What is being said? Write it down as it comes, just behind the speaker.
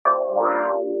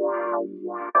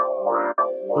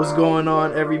What's going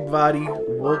on, everybody?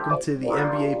 Welcome to the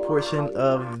NBA portion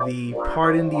of the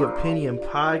Pardon the Opinion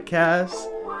podcast.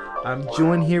 I'm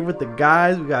joined here with the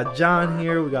guys. We got John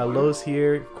here, we got Los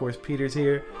here, of course Peter's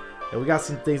here, and we got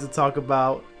some things to talk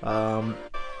about. I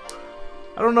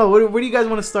don't know. Where do you guys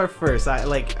want to start first?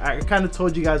 I kind of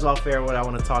told you guys off air what I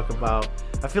want to talk about.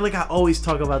 I feel like I always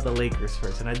talk about the Lakers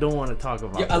first, and I don't want to talk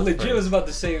about. Yeah, I legit first. was about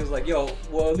to say, it was like, yo,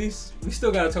 well, at least we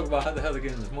still got to talk about how the hell they're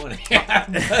getting this money.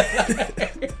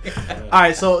 All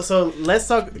right, so let's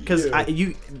talk because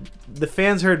the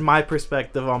fans heard my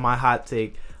perspective on my hot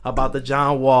take about the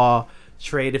John Wall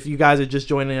trade. If you guys are just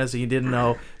joining us and you didn't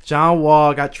know, John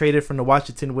Wall got traded from the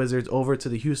Washington Wizards over to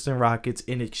the Houston Rockets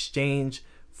in exchange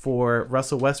for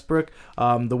Russell Westbrook.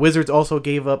 The Wizards also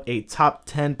gave up a top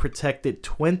 10 protected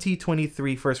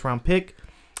 2023 first round pick.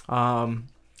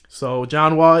 So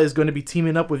John Wall is going to be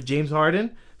teaming up with James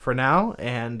Harden for now,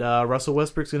 and Russell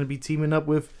Westbrook's going to be teaming up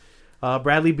with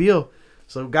Bradley Beal.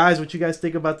 So guys, what you guys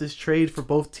think about this trade for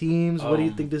both teams? What do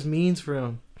you think this means for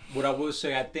them? What I will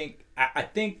say, I think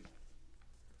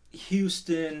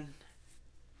Houston,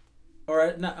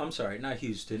 not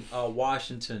Houston.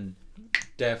 Washington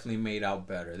definitely made out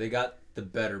better. They got the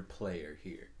better player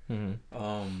here. Mm-hmm.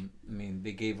 I mean,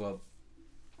 they gave up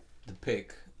the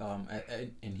pick.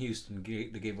 In Houston,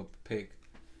 they gave up a pick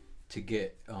to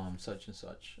get such and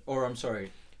such. Or I'm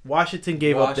sorry, Washington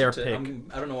gave up their pick.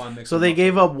 I don't know why I'm mixing. So they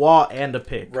gave up Wall and a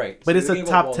pick. Right. But So it's they a gave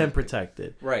up top Wall 10 and a pick.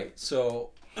 protected. Right.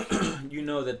 So you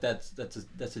know that's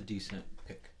a decent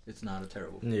pick. It's not a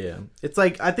terrible pick. Yeah. It's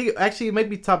like, I think actually it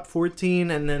might be top 14,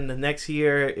 and then the next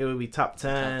year it would be top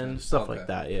 10, stuff Okay. like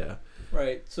that, yeah.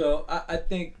 Right. So I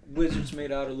think Wizards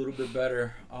made out a little bit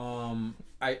better.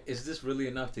 Is this really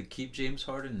enough to keep James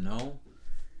Harden? No.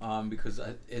 Because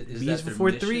is Bees that their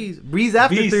before mission? threes. Breeze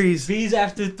after threes. Bees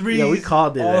after threes. Yeah, we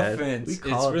called it, man. offense. We It's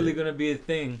called really it. gonna be a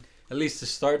thing, at least to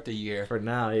start the year. For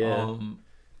now, yeah.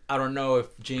 I don't know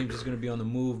if James is gonna be on the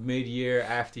move mid-year,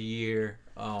 after year.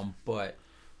 But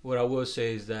what I will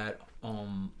say is that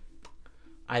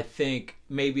I think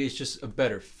maybe it's just a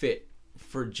better fit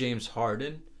for James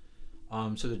Harden.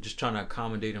 So they're just trying to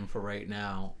accommodate him for right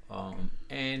now.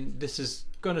 And this is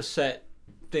gonna set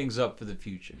things up for the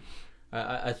future.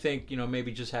 I think,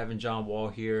 maybe just having John Wall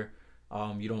here,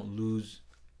 you don't lose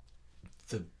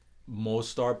the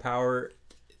most star power,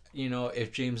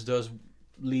 if James does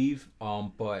leave.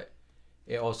 But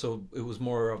it was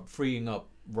more of freeing up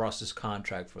Russ's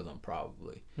contract for them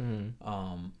probably.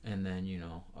 Mm-hmm. And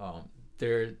then,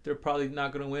 they're probably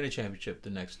not going to win a championship the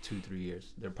next 2-3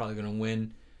 years. They're probably going to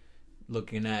win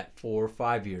looking at 4 or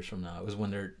 5 years from now is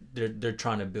when they're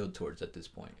trying to build towards at this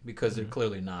point, because they're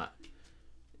clearly not.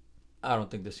 I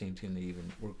don't think the same team they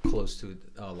even were close to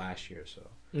last year. So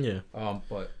Yeah.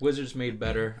 but Wizards made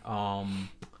better.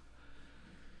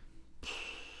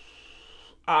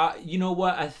 You know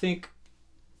what? I think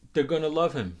they're gonna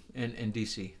love him in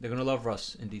DC. They're gonna love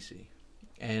Russ in DC,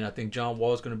 and I think John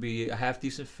Wall is gonna be a half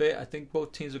decent fit. I think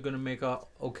both teams are gonna make out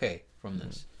okay from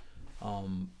this.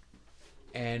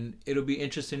 And it'll be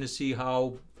interesting to see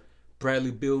how Bradley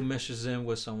Beal meshes in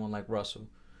with someone like Russell,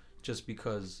 just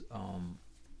because.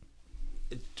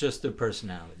 Just their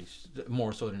personalities,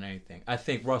 more so than anything. I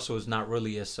think Russell is not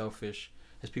really as selfish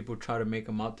as people try to make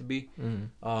him out to be.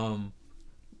 Mm-hmm.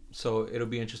 So it'll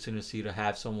be interesting to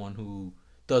have someone who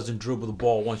doesn't dribble the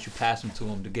ball once you pass him to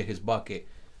him to get his bucket,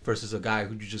 versus a guy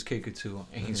who you just kick it to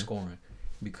and he's scoring.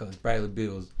 Because Bradley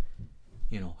Beal's,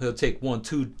 he'll take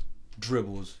 1-2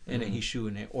 dribbles and then he's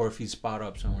shooting it, or if he's spot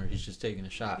up somewhere, he's just taking a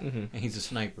shot and he's a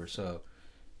sniper. So.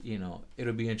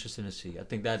 It'll be interesting to see. I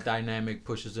think that dynamic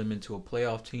pushes them into a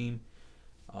playoff team,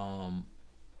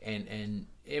 and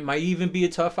it might even be a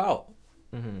tough out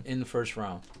in the first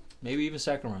round, maybe even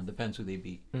second round. Depends who they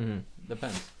beat.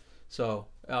 Depends. So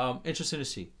interesting to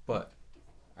see. But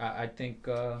I think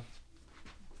I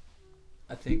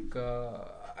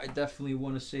definitely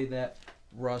want to say that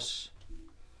Russ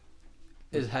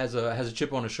has a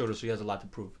chip on his shoulder, so he has a lot to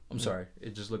prove. I'm sorry.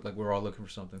 It just looked like we were all looking for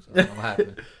something. So I don't know what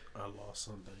happened. I lost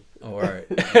something. Oh, all right.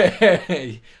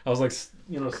 I was like,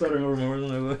 stuttering over my words.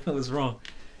 Like, what was wrong?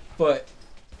 But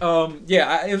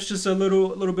it was just a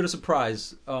little bit of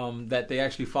surprise that they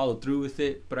actually followed through with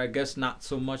it. But I guess not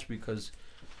so much, because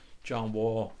John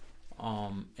Wall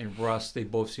and Russ, they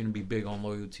both seem to be big on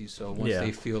loyalty. So once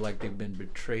they feel like they've been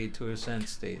betrayed to a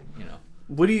sense,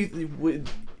 What do you?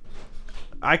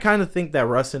 I kind of think that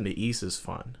Russ in the East is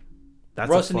fun.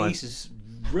 Russ in the East is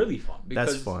really fun.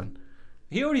 Because that's fun.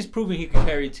 He already's proven he can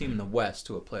carry a team in the West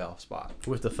to a playoff spot.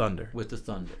 With the Thunder.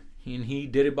 He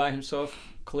did it by himself,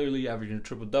 clearly averaging a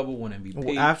triple-double, won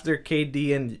MVP. After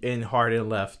KD and Harden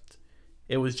left,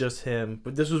 It was just him,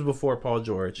 but this was before Paul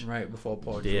George. Right before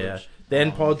Paul George. Yeah.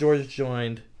 Then Paul George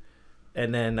joined,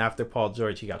 and then after Paul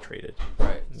George, he got traded.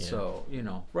 Right. Yeah. So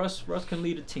Russ can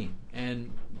lead a team,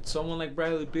 and someone like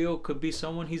Bradley Beal could be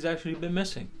someone he's actually been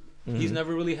missing. Mm-hmm. He's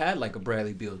never really had like a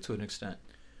Bradley Beal to an extent.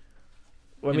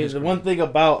 Well, I mean, the one thing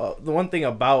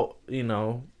about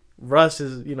Russ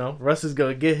is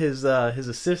gonna get his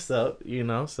assists up,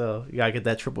 so you gotta get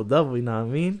that triple double. You know what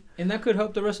I mean? And that could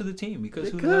help the rest of the team because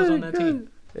who else on that team?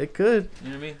 It could. You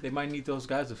know what I mean? They might need those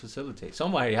guys to facilitate.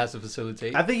 Somebody has to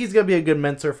facilitate. I think he's gonna be a good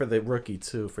mentor for the rookie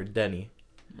too, for Denny.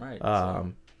 Right.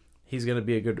 He's gonna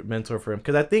be a good mentor for him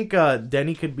because I think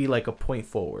Denny could be like a point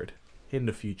forward in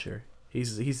the future.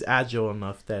 He's agile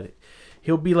enough that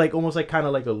he'll be like almost like kind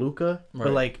of like a Luka, right.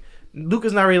 But like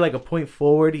Luka's not really like a point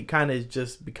forward. He kind of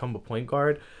just become a point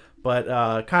guard, but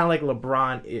kind of like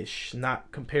LeBron-ish.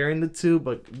 Not comparing the two,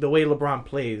 but the way LeBron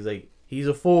plays, like he's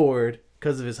a forward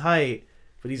because of his height,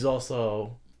 but he's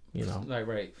also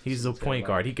right. He's a point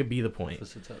guard. He could be the point.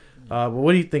 But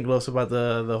what do you think, Los, about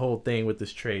the whole thing with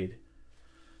this trade?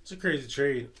 It's a crazy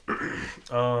trade.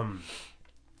 I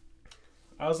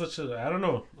don't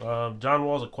know. John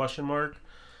Wall's a question mark.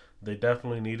 They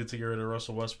definitely needed to get rid of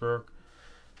Russell Westbrook.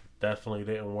 Definitely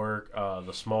didn't work.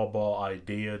 The small ball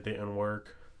idea didn't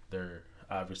work.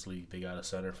 They got a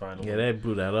center finally. Yeah, they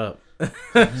blew that up.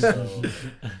 So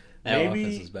that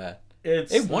offense is bad.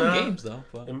 It won games though.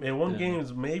 But, it won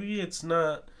games. Maybe it's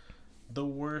not the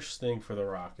worst thing for the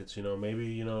Rockets.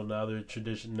 Maybe now they're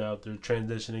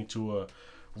transitioning to a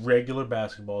regular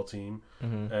basketball team,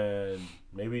 and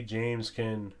maybe James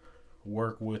can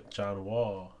work with John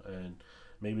Wall, and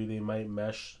maybe they might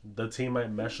mesh. The team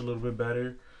might mesh a little bit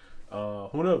better.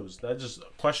 Who knows? That's just a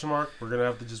question mark. We're gonna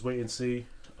have to just wait and see.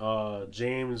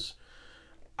 James,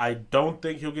 I don't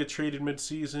think he'll get traded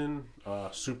mid-season.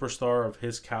 Superstar of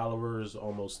his caliber is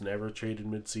almost never traded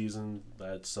mid-season.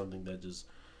 That's something that just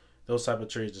those type of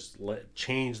trades just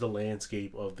change the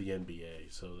landscape of the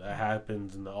NBA. So that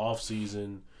happens in the off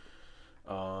season.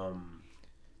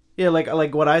 Yeah,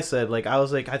 like what I said. Like I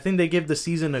was like, I think they give the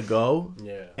season a go.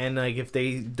 Yeah. And like if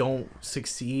they don't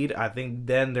succeed, I think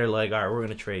then they're like, all right, we're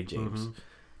gonna trade James.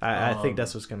 I think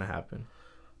that's what's gonna happen.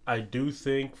 I do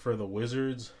think for the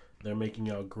Wizards, they're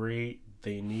making out great.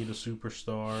 They need a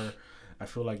superstar. I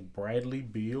feel like Bradley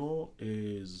Beal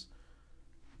is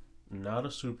not a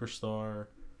superstar,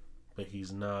 but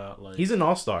he's not like he's an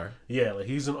all-star. Yeah, like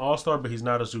he's an all-star, but he's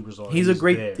not a superstar. He's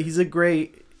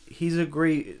a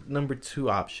great number 2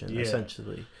 option,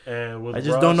 essentially. And with I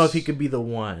just don't know if he could be the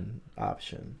 1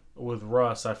 option. With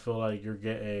Russ, I feel like you're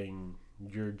getting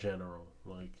your general.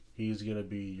 Like he's gonna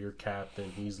be your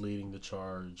captain. He's leading the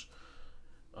charge.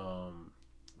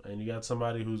 And you got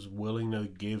somebody who's willing to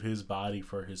give his body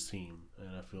for his team.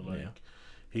 And I feel like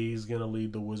he's gonna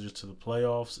lead the Wizards to the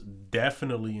playoffs,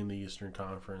 definitely in the Eastern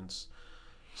Conference.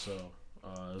 So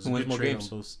it's a good trade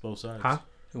on both sides. Huh?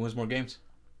 Who wins more games?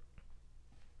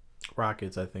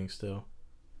 Rockets, I think, still.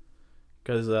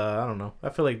 Because I don't know. I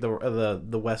feel like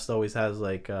the West always has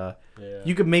like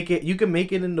you can make it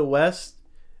in the West.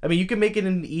 I mean, you can make it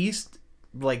in the East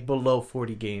like below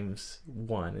 40 games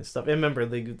won and stuff. And remember,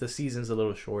 the season's a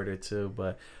little shorter too.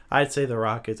 But I'd say the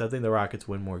Rockets. I think the Rockets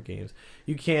win more games.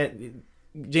 You can't.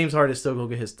 James Harden still go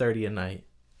get his 30 a night.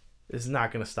 It's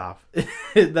not gonna stop.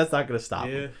 That's not gonna stop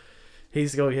him.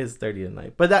 He's going to get his 30 a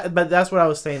night. But that's what I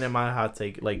was saying in my hot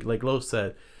take. Like Lo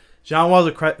said, John Wall's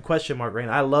a question mark right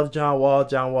now. I love John Wall.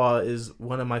 John Wall is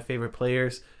one of my favorite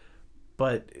players.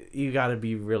 But you got to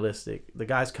be realistic. The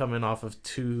guy's coming off of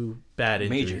 2 bad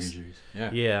injuries. Major injuries.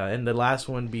 Yeah. Yeah, and the last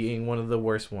one being one of the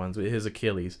worst ones with his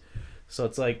Achilles. So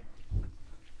it's like,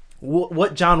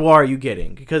 what John Wall are you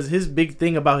getting? Because his big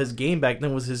thing about his game back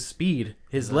then was his speed,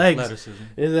 his legs,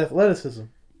 his athleticism.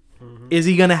 Mm-hmm. Is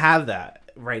he going to have that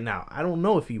right now? I don't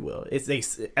know if he will.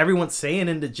 Everyone's saying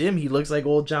in the gym he looks like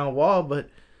old John Wall, but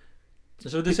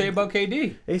that's what they say about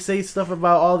KD. They say stuff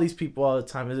about all these people all the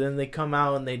time, and then they come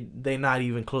out and they're not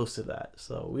even close to that.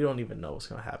 So we don't even know what's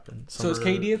gonna happen. So is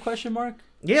KD a question mark?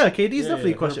 Yeah, KD's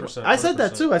definitely a question mark. I said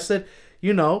that too. I said,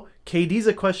 KD's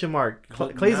a question mark.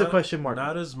 Clay's a question mark.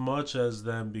 Not as much as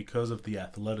them because of the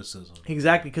athleticism.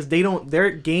 Exactly, because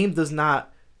their game is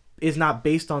not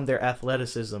based on their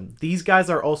athleticism. These guys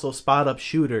are also spot up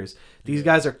shooters. These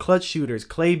guys are clutch shooters.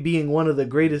 Clay being one of the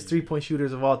greatest 3-point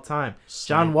shooters of all time.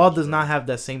 John Wall does not have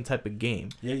that same type of game.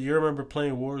 Yeah, you remember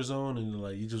playing Warzone and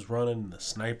like you just running the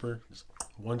sniper, just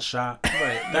one shot.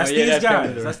 Right. That's these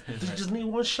guys. They just need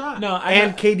one shot. No,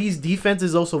 KD's defense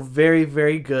is also very,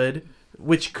 very good,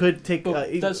 which could take.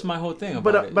 That's my whole thing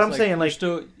about it. But I'm saying like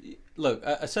still, look,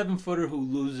 a 7-footer who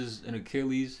loses an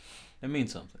Achilles, that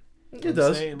means something. It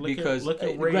does. Because look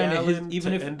at Ray granted, Allen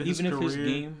even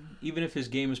career. if his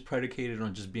game is predicated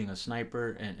on just being a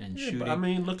sniper and shooting. But, I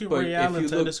mean, look at Ray Allen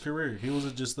to end his career. He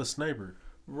was just a sniper.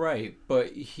 Right,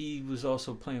 but he was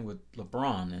also playing with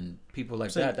LeBron and people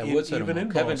like that would set him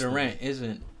up. Kevin Durant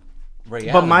isn't Ray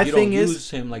Allen. But my you thing don't is,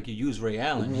 use him like you use Ray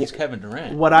Allen. He's Kevin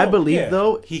Durant. What I believe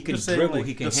though, he can Just saying, dribble, like,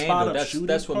 he can the handle. spot-up That's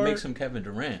what shooting makes part- him Kevin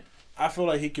Durant. I feel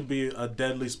like he could be a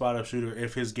deadly spot-up shooter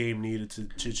if his game needed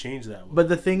to change that way. but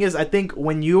the thing is, I think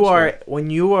when you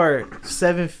are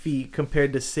 7 feet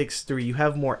compared to 6'3", you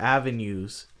have more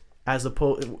avenues as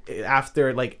opposed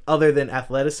after like other than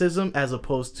athleticism as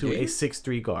opposed to a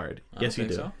 6'3" guard. Yes, you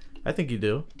do. So. I think you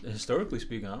do. Historically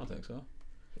speaking, I don't think so.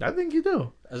 I think you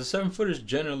do. As a 7-footer is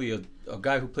generally a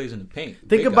guy who plays in the paint.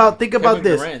 Think about Kevin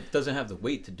this. Durant doesn't have the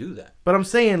weight to do that. But I'm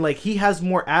saying like he has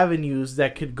more avenues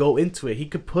that could go into it. He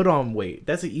could put on weight.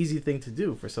 That's an easy thing to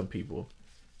do for some people.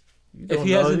 If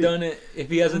he hasn't done it,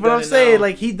 but I'm saying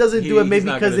like he doesn't do it maybe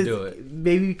because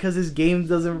because his game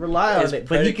doesn't rely on it.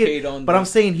 But he could. But I'm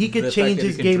saying he could change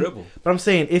his game. Dribble. But I'm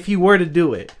saying if he were to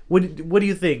do it, what do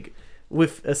you think?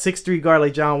 With a 6'3" guard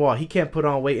like John Wall, he can't put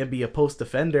on weight and be a post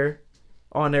defender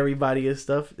on everybody and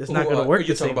stuff. It's not going to work.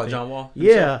 You're talking about John Wall?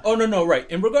 Yeah. Oh no, right.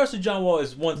 In regards to John Wall,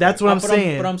 is one. That's what I'm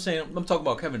saying. But I'm saying I'm talking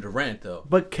about Kevin Durant though.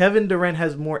 But Kevin Durant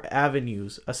has more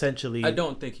avenues, essentially. I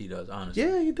don't think he does, honestly.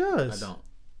 Yeah, he does. I don't.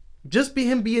 Just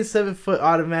him being 7 foot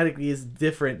automatically is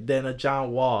different than a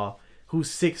John Wall who's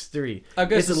 6'3". I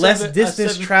guess it's less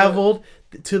distance traveled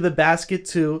to the basket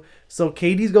too. So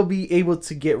KD's gonna be able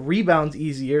to get rebounds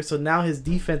easier. So now his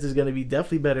defense is gonna be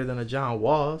definitely better than a John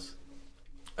Wall's.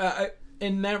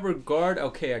 In that regard,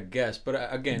 okay, I guess.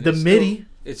 But again,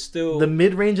 it's still the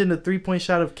mid range and the 3-point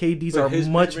shot of KD's are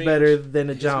much better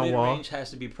than a John Wall. His mid range has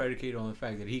to be predicated on the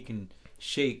fact that he can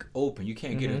shake open. You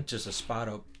can't get just a spot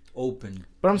up open.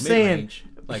 But I'm saying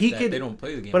like he that. could. They don't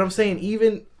play the game. But I'm saying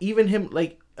even him,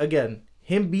 like, again,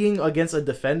 him being against a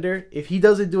defender, if he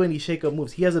doesn't do any shake up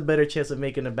moves, he has a better chance of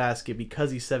making a basket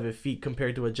because he's 7 feet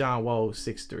compared to a John Wall who's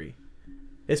 6'3".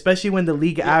 Especially when the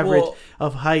league average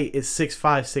of height is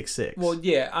 6'5", 6'6". Well,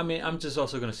 yeah, I mean, I'm just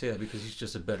also gonna say that because he's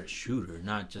just a better shooter,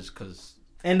 not just because.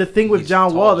 And the thing with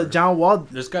John Wall,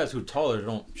 there's guys who are taller that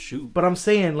don't shoot. But I'm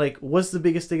saying, like, what's the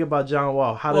biggest thing about John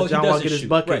Wall? How does John Wall get his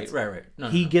buckets? Right.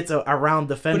 He gets around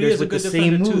defenders with the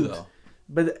same moves.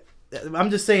 But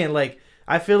I'm just saying, like,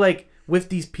 I feel like with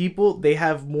these people, they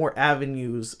have more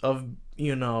avenues of,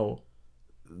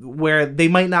 where they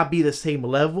might not be the same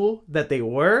level that they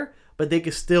were, but they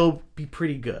could still be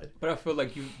pretty good. But I feel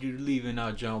like you're leaving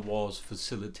out John Wall's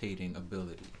facilitating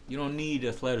ability. You don't need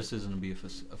athleticism to be a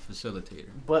facilitator.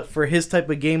 But for his type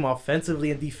of game,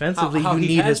 offensively and defensively, you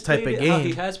need his type of game. How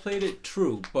he has played it,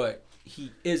 true, but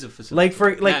he is a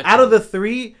facilitator. Like out of the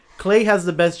three, Klay has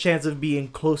the best chance of being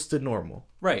close to normal.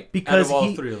 Right. Because out of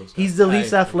all three of those guys. He's the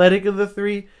least athletic of the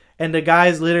three, and the guy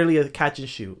is literally a catch and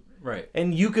shoot. Right.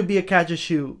 And you could be a catch and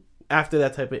shoot after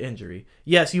that type of injury.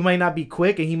 Yes, you might not be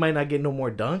quick, and he might not get no more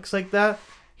dunks like that.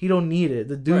 He don't need it.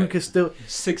 The dude could still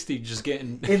 60 just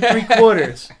getting in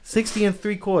 3/4, 60 and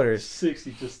 3/4.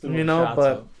 60 just throwing shots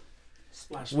but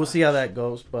up. We'll see how that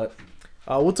goes. But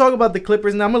we'll talk about the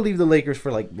Clippers now. I'm gonna leave the Lakers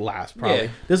for like last, probably. Yeah.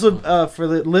 This would for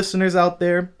the listeners out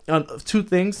there. Two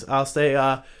things I'll say.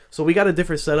 So we got a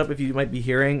different setup. If you might be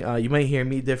hearing, you might hear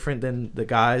me different than the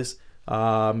guys.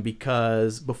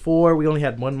 Because before we only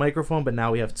had one microphone, but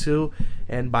now we have two,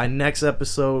 and by next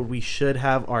episode we should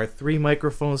have our 3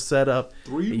 microphones set up.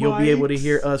 You'll be able to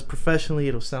hear us professionally.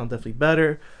 It'll sound definitely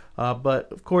better, but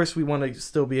of course we want to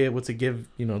still be able to give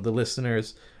the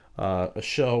listeners a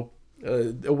show,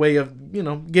 a way of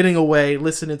getting away,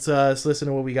 listening to us,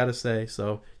 listening to what we got to say.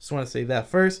 So just want to say that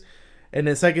first, and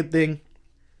then second thing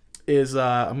is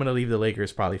I'm gonna leave the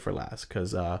Lakers probably for last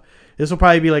because this will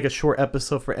probably be like a short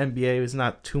episode for NBA. It's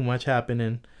not too much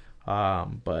happening,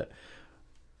 but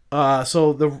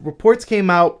so the reports came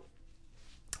out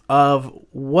of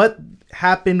what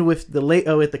happened with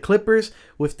the Clippers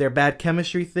with their bad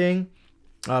chemistry thing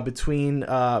between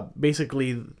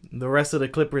basically the rest of the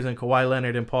Clippers and Kawhi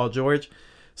Leonard and Paul George.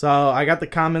 So I got the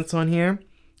comments on here.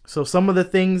 So some of the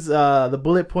things, the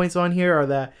bullet points on here are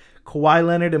that Kawhi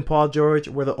Leonard and Paul George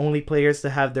were the only players to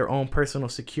have their own personal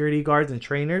security guards and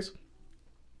trainers.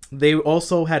 They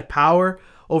also had power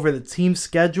over the team's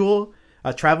schedule,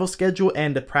 travel schedule,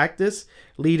 and the practice,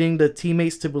 leading the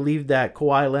teammates to believe that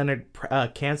Kawhi Leonard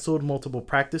canceled multiple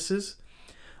practices.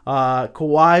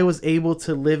 Kawhi was able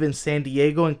to live in San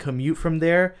Diego and commute from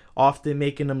there, often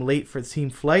making him late for team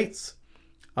flights.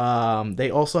 They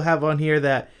also have on here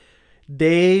that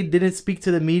they didn't speak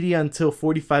to the media until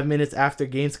 45 minutes after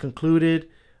games concluded.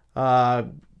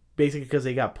 basically because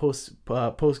they got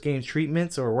post game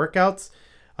treatments or workouts.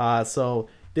 So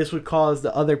this would cause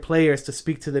the other players to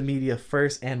speak to the media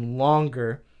first and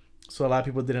longer. So a lot of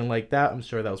people didn't like that. I'm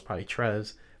sure that was probably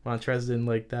Trez. Montrez didn't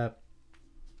like that.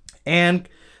 And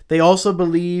they also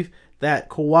believe that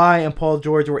Kawhi and Paul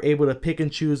George were able to pick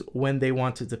and choose when they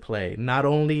wanted to play. Not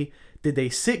only did they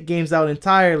sit games out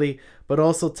entirely, but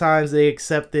also times they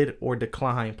accepted or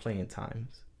declined playing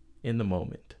times in the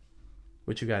moment.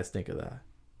 What you guys think of that?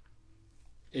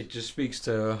 It just speaks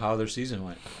to how their season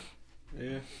went.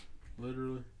 Yeah,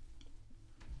 literally.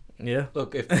 Yeah.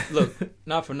 Look,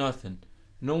 not for nothing.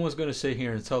 No one's gonna sit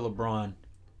here and tell LeBron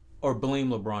or blame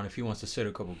LeBron if he wants to sit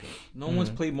a couple games. No one's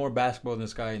played more basketball than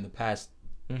this guy in the past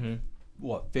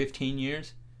 15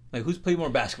 years? Like, who's played more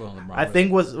basketball than LeBron? I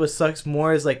think what sucks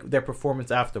more is like their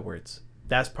performance afterwards.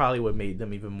 That's probably what made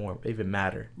them even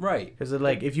matter. Right. Because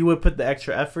like if you would put the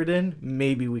extra effort in,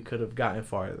 maybe we could have gotten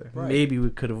farther. Right. Maybe we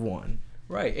could have won.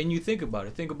 Right, and you think about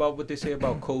it. Think about what they say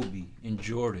about Kobe and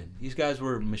Jordan. These guys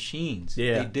were machines.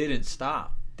 Yeah. They didn't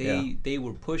stop. They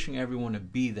were pushing everyone to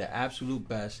be the absolute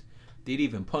best. They'd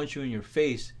even punch you in your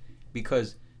face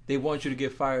because they want you to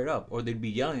get fired up, or they'd be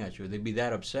yelling at you, or they'd be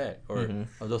that upset, or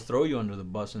they'll throw you under the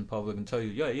bus in public and tell you,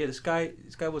 yeah, this guy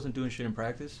wasn't doing shit in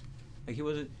practice. Like he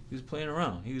was playing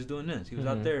around. He was doing this. He was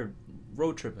out there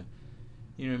road tripping.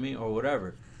 You know what I mean? Or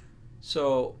whatever.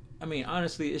 So, I mean,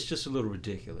 honestly, it's just a little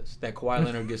ridiculous that Kawhi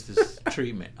Leonard gets this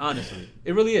treatment. Honestly.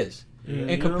 It really is. Yeah,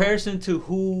 in comparison to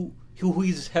who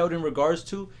he's held in regards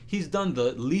to, he's done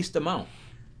the least amount.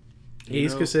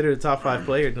 He's considered a top 5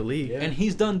 player in the league. Yeah. And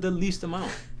he's done the least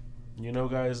amount. You know,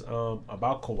 guys,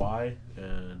 about Kawhi,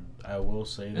 and I will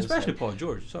say this. Especially Paul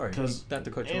George. Sorry. Not to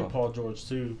cut you and off. Paul George,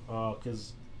 too.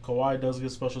 Because Kawhi does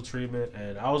get special treatment,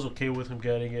 and I was okay with him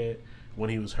getting it when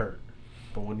he was hurt.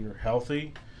 But when you're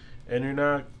healthy and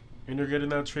you're getting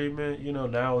that treatment, you know,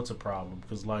 now it's a problem.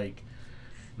 Because, like,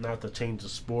 not to change the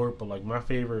sport, but, like, my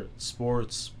favorite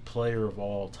sports player of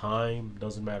all time,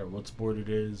 doesn't matter what sport it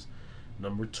is,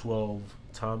 number 12,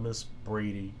 Thomas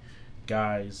Brady.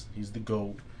 Guys, he's the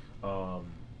GOAT.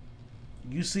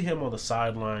 You see him on the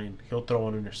sideline, he'll throw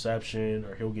an interception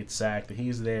or he'll get sacked, and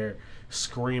he's there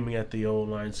screaming at the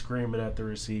O-line, screaming at the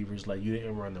receivers, like, you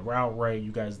didn't run the route right,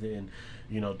 you guys didn't,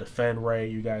 defend right,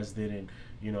 you guys didn't,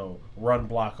 run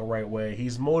block the right way.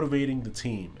 He's motivating the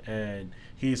team, and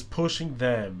he's pushing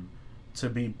them to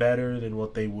be better than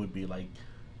what they would be. Like,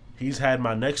 he's had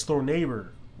my next door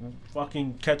neighbor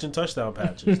fucking catching touchdown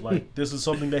patches. Like, this is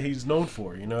something that he's known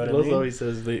for. You know what I mean? That's always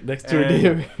says the next door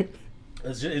neighbor.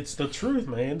 It's the truth,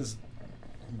 man. It's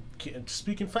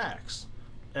speaking facts.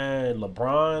 And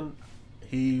LeBron,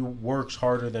 he works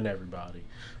harder than everybody.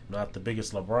 I'm not the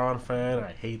biggest LeBron fan.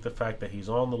 I hate the fact that he's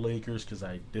on the Lakers because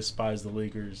I despise the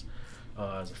Lakers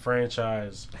as a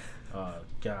franchise. God,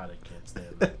 I can't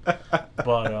stand that.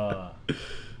 But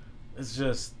it's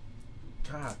just,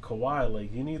 God, Kawhi,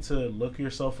 like, you need to look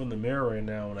yourself in the mirror right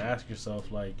now and ask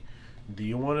yourself, like, do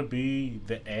you want to be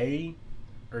the A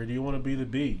or do you want to be the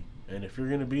B? And if you're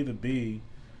going to be the B,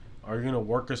 are you going to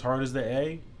work as hard as the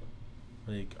A?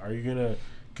 Like, are you going to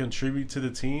contribute to the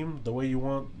team the way you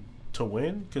want to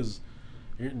win? Because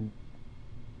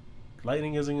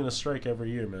lightning isn't going to strike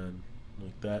every year, man.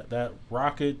 Like that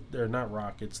Rocket, or not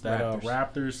Rockets, that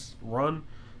Raptors run,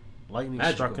 lightning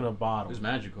struck in a bottle. It was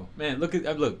magical. Man, look.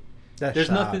 That there's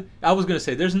shot. nothing. I was gonna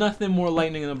say there's nothing more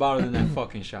lightning in the bottle than that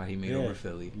fucking shot he made over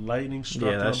Philly. Lightning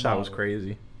struck. Yeah, that shot bottle. was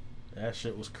crazy. That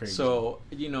shit was crazy. So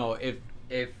if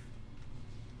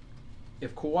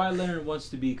Kawhi Leonard wants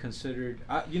to be considered,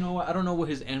 I don't know what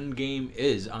his end game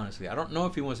is. Honestly, I don't know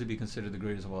if he wants to be considered the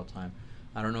greatest of all time.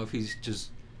 I don't know if he's just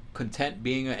content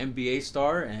being an NBA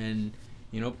star and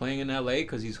playing in LA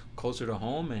because he's closer to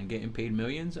home and getting paid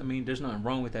millions. I mean, there's nothing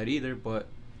wrong with that either, but.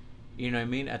 You know what I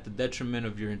mean? At the detriment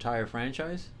of your entire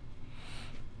franchise?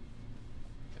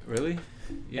 Really?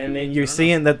 And then you're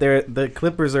seeing that the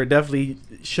Clippers are definitely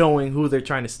showing who they're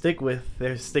trying to stick with.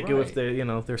 They're sticking with their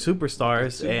their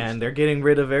superstars, and they're getting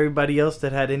rid of everybody else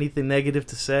that had anything negative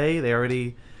to say. They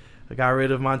already got rid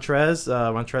of Montrez.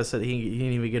 Montrez said he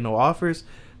didn't even get no offers.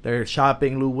 They're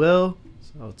shopping Lou Will.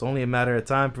 So it's only a matter of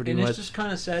time, pretty much. And it's just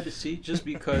kind of sad to see, just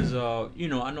because I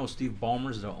know Steve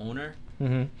Ballmer's the owner.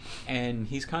 Mm-hmm. And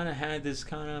he's kind of had this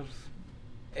kind of,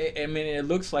 I mean, it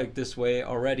looks like this way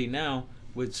already now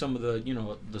with some of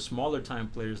the, the smaller time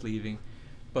players leaving.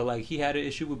 But, like, he had an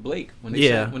issue with Blake when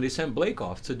they sent Blake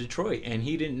off to Detroit, and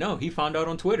he didn't know. He found out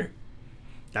on Twitter.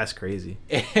 That's crazy.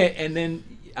 And then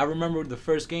I remember the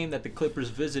first game that the Clippers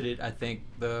visited, I think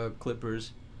the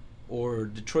Clippers or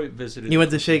Detroit visited. He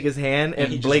went to shake his hand,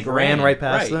 and Blake ran right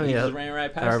past him. He Yeah, just ran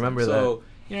right past him. I remember that. So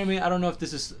You know what I mean? I don't know if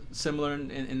this is similar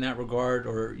in that regard,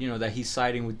 or that he's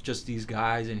siding with just these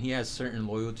guys, and he has certain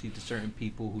loyalty to certain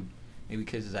people who maybe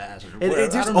kiss his ass. Or whatever.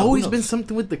 There's always been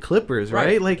something with the Clippers,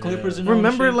 right? Like Clippers. Yeah.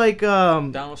 Remember, like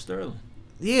Donald Sterling.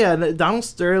 Yeah, Donald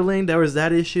Sterling. There was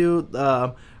that issue.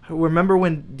 Remember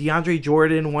when DeAndre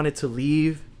Jordan wanted to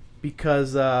leave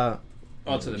because to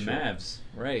the Mavs,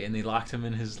 right? And they locked him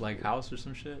in his like house or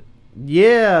some shit.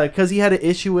 Yeah, because he had an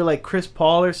issue with like Chris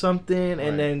Paul or something, Right.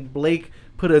 and then Blake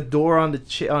put a door on the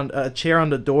chair on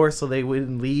the door so they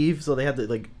wouldn't leave. So they had to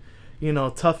like,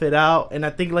 tough it out. And I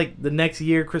think like the next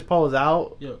year Chris Paul was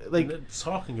out. Yeah, like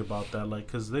talking about that, like,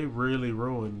 because they really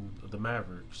ruined the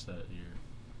Mavericks that year.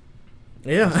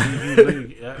 Yeah.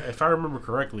 If I remember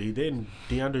correctly,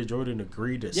 DeAndre Jordan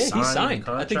agreed to sign Yeah, he signed. the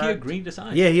contract? I think he agreed to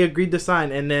sign. Yeah, he agreed to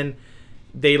sign, and then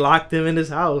they locked him in his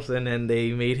house, and then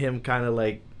they made him kind of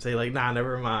like say like, nah,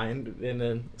 never mind, and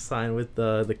then sign with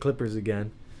the Clippers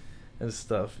again and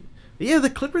stuff. But yeah, the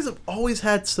Clippers have always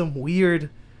had some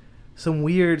weird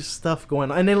stuff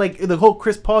going on, and then like the whole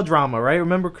Chris Paul drama, right?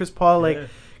 Remember Chris Paul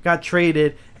got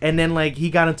traded, and then like he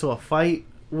got into a fight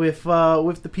with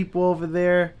the people over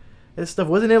there and stuff.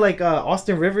 Wasn't it like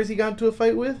Austin Rivers he got into a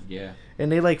fight with? Yeah. And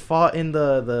they like fought in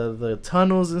the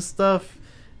tunnels and stuff.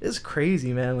 It's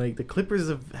crazy, man. Like the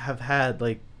Clippers have had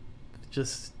like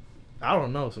just, I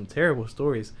don't know, some terrible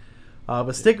stories.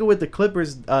 But sticking with the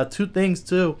Clippers, two things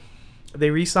too. They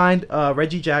re-signed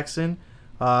Reggie Jackson.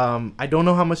 I don't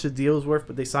know how much the deal is worth,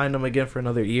 but they signed him again for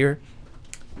another year.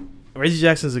 Reggie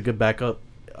Jackson's a good backup.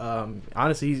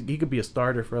 Honestly, he could be a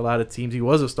starter for a lot of teams. He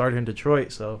was a starter in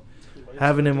Detroit, so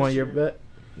having him on your bet,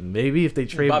 maybe if they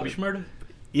trade Bobby Shmurda.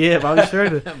 Yeah, Bobby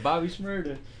Shmurda. Bobby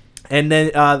Shmurda. And then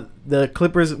the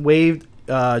Clippers waived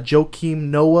Joakim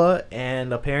Noah,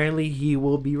 and apparently he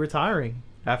will be retiring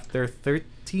after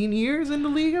 13 years in the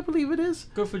league, I believe it is.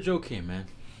 Good for Joakim, man.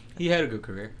 He had a good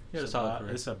career. He had a solid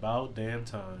career. It's about damn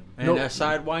time. And that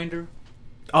Sidewinder.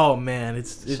 Oh man,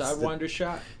 it's Sidewinder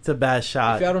shot. It's a bad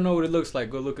shot. If y'all don't know what it looks like,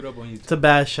 go look it up on YouTube. It's a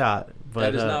bad shot,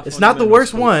 but it's not the fundamental worst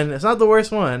sports. one. It's not the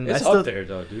worst one. It's up there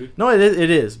though, dude. No, it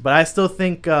is, but I still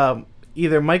think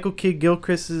either Michael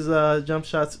Kidd-Gilchrist's jump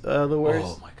shots the worst.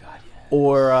 Oh my god, yeah.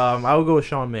 Or I would go with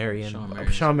Sean Marion. Sean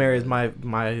Sean Marion is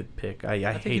my pick. I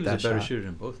think hate he was that a better shot. shooter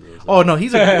than both of those. Oh no, he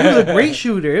was a great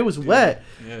shooter. It was wet,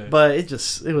 Yeah. but it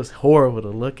was horrible to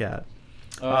look at.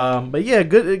 But yeah,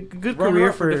 good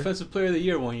career for defensive player of the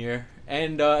year one year,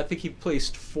 and I think he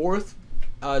placed fourth.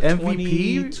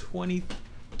 MVP?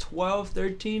 2012,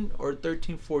 13 or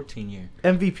 13, 14 year.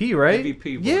 MVP, right?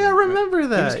 MVP. Yeah, I remember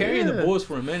that. He was carrying the yeah. Bulls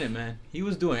for a minute, man. He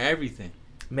was doing everything.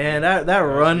 Man, that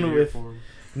run with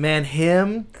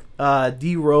him,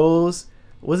 D Rose,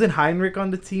 wasn't Heinrich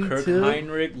on the team Kirk too?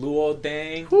 Heinrich, Luol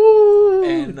Deng, Woo!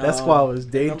 and that squad was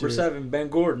Number dangerous. 7, Ben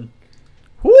Gordon.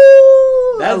 Woo!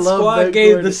 That I love squad Ben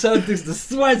gave Gordon. the Celtics the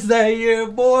sweats that year,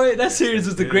 boy. That series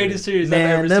was the greatest series I've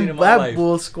ever seen in my that life.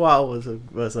 Bulls squad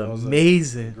was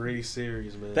amazing. Great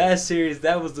series, man. That series,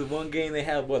 that was the one game they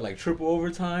had like triple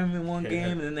overtime in one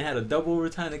game, and then they had a double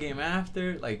overtime the game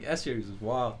after. Like that series was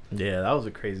wild. Yeah, that was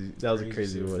a crazy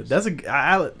Crazy one. series. That's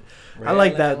I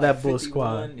like that Bulls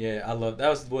squad. Yeah, I love that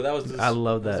was I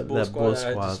love that Bulls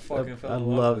squad. I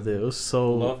loved it. It was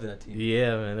so. Love that team.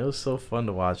 Yeah, man, it was so fun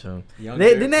to watch them. Young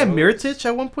Didn't they have Derrick Rose. Mirotic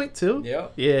at one point too?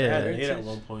 Yep. They Yeah. had Nate at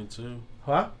one point too.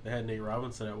 Huh? They had Nate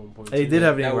Robinson at one point. They too. did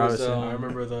have Nate That was, Robinson. I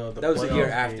remember the That was a year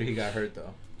playoff after games. he got hurt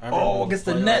though. I remember Oh, those against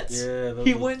the playoff- Nets. Yeah,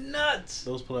 He went nuts.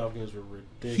 Those playoff games were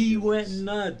ridiculous. He went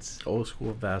nuts. Old school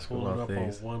Pulling basketball up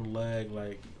things. on one leg,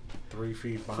 like 3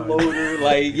 feet behind. Floater,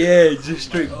 like just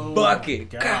straight Oh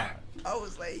bucket. my God. God. I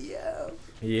was like, yo.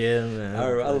 Yeah, man.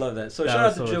 I love that. So That shout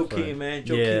out was to so Joakim, fun. man.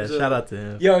 Yeah, Joakim's shout out to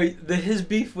him. Yo, his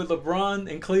beef with LeBron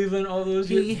in Cleveland all those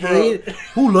years. He bro. hated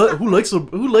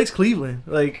who likes Cleveland.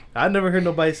 Like I never heard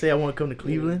nobody say I want to come to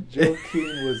Cleveland.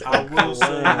 Joakim was. I will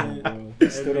say, bro. He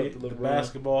stood up to the LeBron.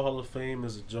 Basketball Hall of Fame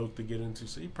is a joke to get into,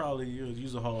 so you probably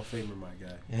use a Hall of Famer, my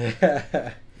guy.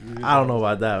 Yeah. I don't know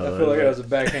about that. I feel like that was a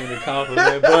backhanded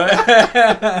compliment, but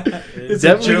it's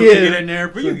Definitely a joke is. to get in there,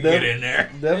 but you can get in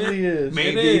there. Definitely is. Man.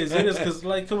 It is, because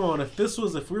like, come on, if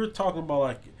we were talking about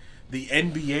like the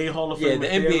NBA Hall of Yeah, Fame, the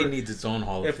NBA needs its own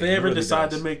Hall of Fame. if they ever It really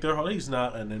decide does. to make their Hall, he's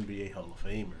not an NBA Hall of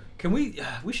Famer. Can we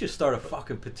should start a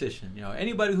fucking petition. You know,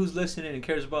 anybody who's listening and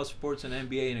cares about sports and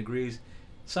NBA and agrees,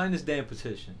 sign this damn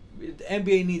petition. The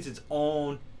NBA needs its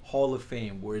own Hall of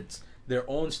Fame where it's their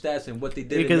own stats and what they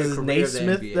did Because in it's their career.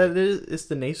 Naismith. NBA. That is. It's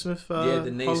the Naismith. Yeah, the Hall of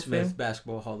Fame? Naismith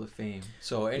Basketball Hall of Fame.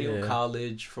 So any Yeah.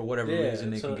 college for whatever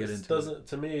reason they can get into. Doesn't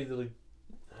to me like.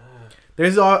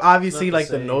 There's obviously Not the like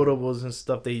the same. notables and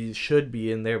stuff they should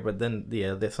be in there, but then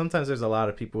sometimes there's a lot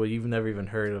of people you've never even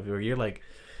heard of, or you're like,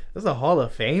 That's a Hall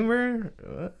of Famer.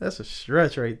 That's a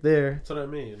stretch right there. That's what I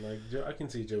mean. Like, I can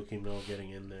see Joakim Noah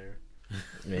getting in there.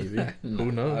 Maybe. No,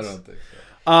 Who knows? I don't think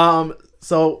so.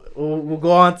 So we'll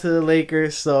go on to the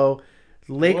Lakers. So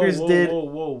Lakers did.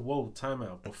 Whoa! Time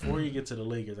out. Before you get to the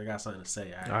Lakers, I got something to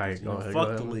say. All right, go ahead,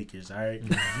 fuck the Lakers. All right.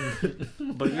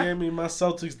 But yeah, I mean, my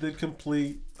Celtics did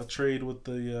complete a trade with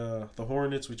the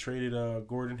Hornets. We traded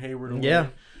Gordon Hayward away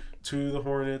to the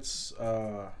Hornets.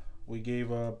 We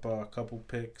gave up a couple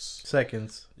picks.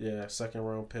 Seconds. Yeah, second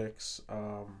round picks.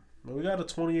 We got a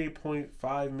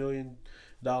 $28.5 million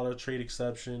trade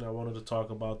exception. I wanted to talk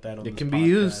about that on this podcast. It can be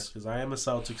used because I am a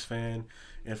Celtics fan,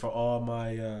 and for all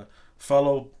my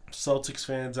fellow Celtics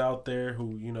fans out there who,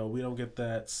 we don't get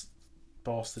that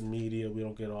Boston media, we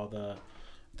don't get all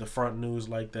the front news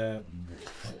like that.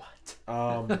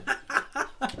 What?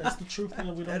 That's the truth,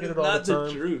 man. We don't get it all the time. Not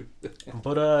the truth.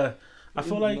 But I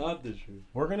feel like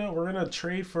we're gonna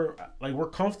trade for, like, we're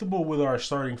comfortable with our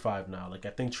starting five now. Like, I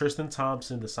think Tristan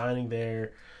Thompson, the signing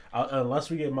there, unless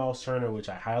we get Miles Turner, which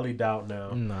I highly doubt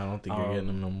now. No, I don't think you're getting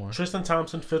him no more. Tristan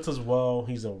Thompson fits as well.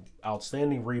 He's an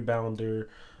outstanding rebounder,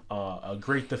 a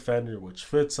great defender, which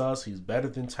fits us. He's better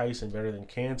than Tyson, better than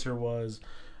Cantor was.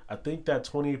 I think that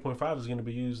 28.5 is going to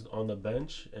be used on the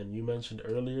bench. And you mentioned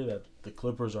earlier that the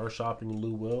Clippers are shopping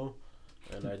Lou Will.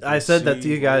 And I said that to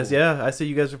you guys. Yeah, I said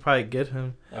you guys would probably get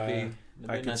him.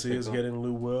 I can see us getting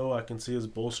Lou Will. I can see us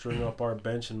bolstering up our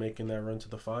bench and making that run to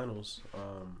the finals.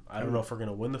 I don't know if we're going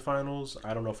to win the finals.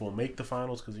 I don't know if we'll make the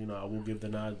finals because, I will give the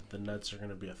nod that the Nets are going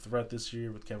to be a threat this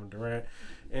year with Kevin Durant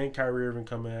and Kyrie Irving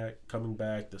coming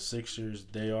back. The Sixers,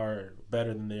 they are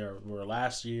better than they were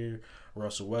last year.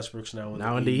 Russell Westbrook's now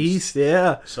in the East.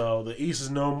 Yeah. So the East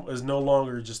is no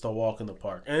longer just a walk in the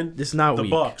park. And it's not the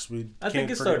weak. Bucks. I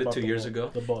think it started 2 years ago.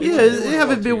 The Bucks. Yeah, they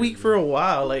haven't been weak for a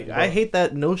while. Like, I hate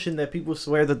that notion that people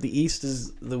swear that the East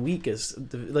is the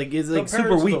weakest. Like, it's like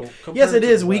super weak. Yes, it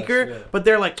is weaker, but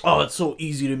they're like, oh, it's so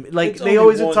easy to like. They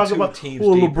always talk about,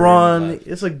 LeBron.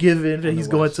 It's a given that he's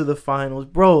going to the finals,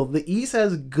 bro. The East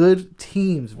has good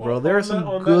teams, bro. There are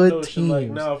some good teams. Like,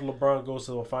 now, if LeBron goes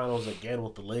to the finals again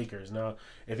with the Lakers, now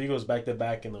if he goes back to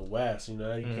back in the West, you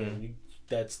can't.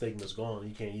 That stigma's gone.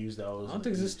 You can't use that. I don't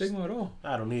think it's a stigma at all.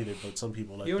 I don't either, but some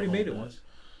people like. He already made it once.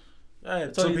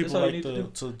 Some people like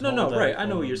to no, right. I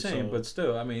know what you're saying, but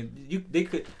still, I mean,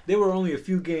 they were only a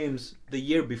few games the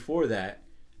year before that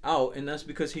out, and that's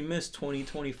because he missed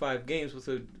 20-25 games with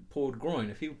a pulled groin.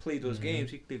 If he played those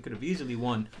games, they could have easily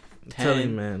won 10. Tell you,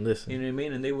 man, listen. You know what I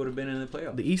mean? And they would have been in the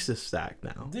playoffs. The East is stacked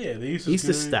now. Yeah, the East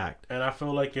is stacked. And I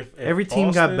feel like if every team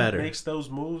Boston got better, makes those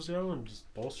moves, and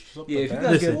just bolsters up. Yeah, if you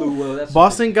guys get Lou Will, that's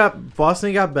Boston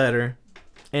got better,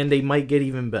 and they might get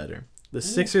even better. The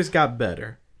Sixers got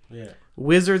better. Yeah.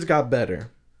 Wizards got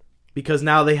better. Because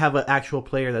now they have an actual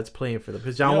player that's playing for them.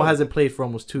 Because John Wall hasn't played for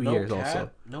almost 2 years also.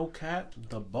 No cap.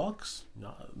 The Bucks,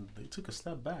 they took a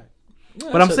step back. Yeah,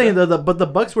 but I'm saying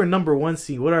the Bucks were number 1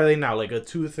 seed. What are they now? Like a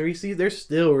 2 or 3 seed? They're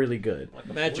still really good.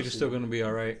 Magic is still going to be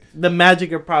all right. The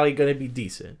Magic are probably going to be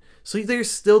decent. So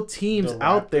there's still teams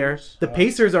out there. The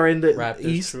Pacers are in the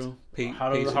East. True.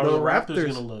 How are the Raptors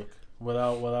going to look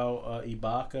without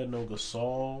Ibaka, no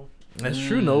Gasol? That's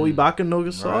true. No Ibaka, no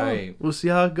Gasol. Right. We'll see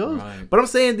how it goes. Right. But I'm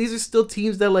saying these are still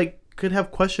teams that could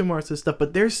have question marks and stuff.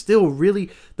 But they're still really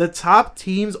the top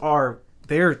teams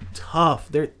they're tough.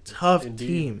 They're tough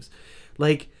teams.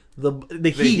 Like the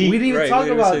Heat. We didn't even talk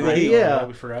about that. Yeah,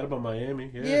 we forgot about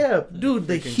Miami. Yeah, dude,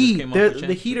 the Heat.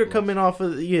 The Heat are coming off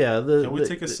of Can we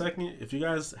take a second? If you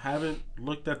guys haven't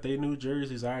looked at their new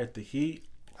jerseys, all right, the Heat.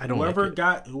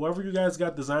 Whoever you guys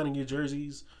got designing your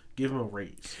jerseys, give him a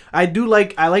raise. I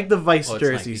like the Vice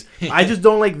jerseys. I just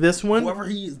don't like this one. Whoever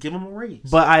he is, give him a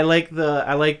raise. But I like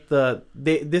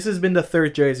this has been the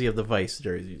third jersey of the Vice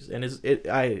jerseys, and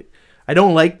I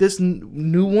don't like this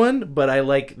new one, but I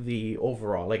like the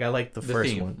overall. Like, I like the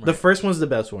first one. Right. The first one's the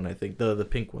best one, I think. The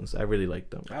pink ones, I really like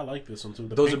them. I like this one too.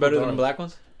 Those are better than the black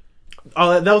ones?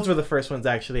 Oh, those were the first ones,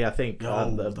 actually, I think.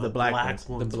 The black ones.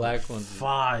 The black ones.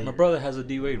 Fire. My brother has a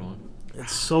D-Wade one.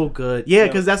 It's so good. Yeah,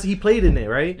 because he played in it,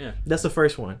 right? Yeah. That's the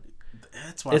first one.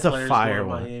 That's why it's a fire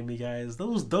one. Miami guys.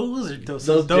 Those are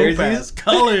those dope ass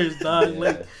colors, dog.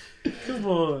 Like, come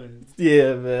on.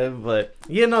 Yeah, man. But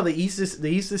the East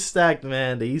is stacked,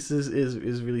 man. The East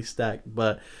is really stacked.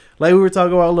 But like we were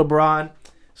talking about LeBron.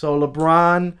 So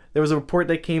LeBron, there was a report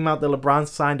that came out that LeBron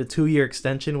signed a 2-year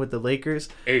extension with the Lakers.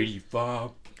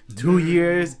 85. 2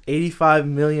 years, $85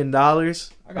 million. I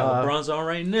got LeBron's on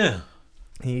right now.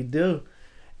 He do.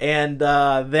 And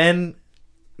then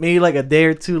maybe like a day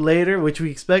or two later, which we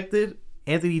expected,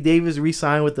 Anthony Davis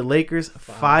re-signed with the Lakers.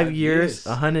 5 years,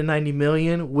 $190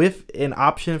 million with an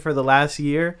option for the last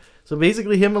year. So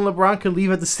basically, him and LeBron could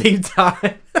leave at the same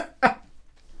time.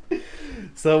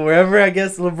 So wherever I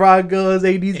guess LeBron goes,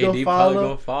 AD's gonna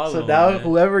follow. So now man.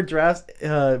 whoever drafts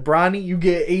Bronny, you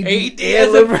get AD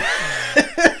and LeBron.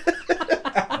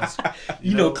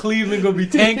 You know Cleveland gonna be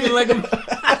tanking like a.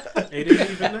 It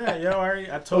ain't even that, yo.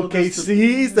 I told OKC,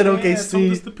 he said OKC. I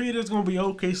told this to Peter, it's gonna be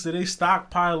OKC. They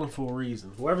stockpiling for a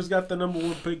reason. Whoever's got the number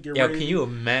 1 pick, get ready. Can you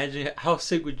imagine how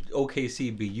sick would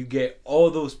OKC be? You get all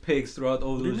those picks throughout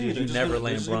all those years. You never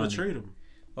land Bronny. Trade him.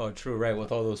 Oh, true, right?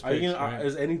 With all those picks, right?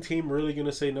 Is any team really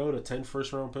gonna say no to 10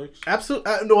 first-round picks?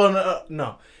 Absolutely,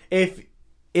 no. If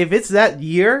it's that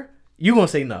year, you gonna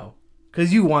say no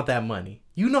because you want that money.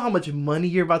 You know how much money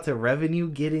you're about to revenue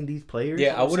getting these players.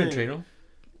 Yeah, I wouldn't trade them.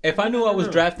 If I knew I was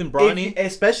drafting Bronny,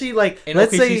 especially like and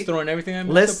let's OKC's say throwing everything at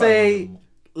me, let's say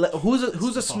who's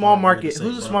a small market team?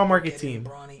 Who's a small market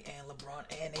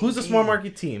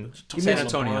team? San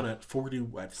Antonio. At 40.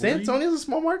 San Antonio's a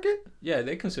small market? Yeah,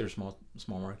 they consider small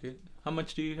market. How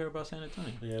much do you hear about San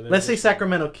Antonio? Yeah, let's say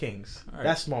Sacramento Kings. Right,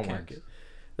 that's small Kings. market.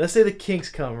 Let's say the Kings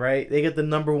come, right? They get the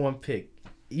number 1 pick.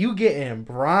 You getting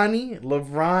Bronny,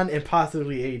 LeBron, and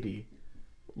possibly AD.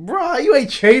 Bro, you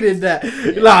ain't traded that. Nah.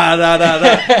 I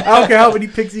don't care how many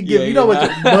picks you give. Yeah, you know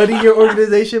what money your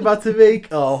organization about to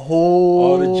make? A whole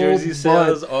all the jersey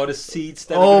sales, all the seats.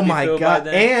 That are my god!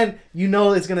 And you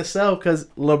know it's gonna sell because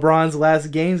LeBron's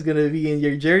last game's gonna be in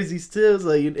your jerseys too.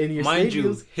 So in your mind stadiums.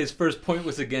 you, his first point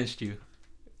was against you.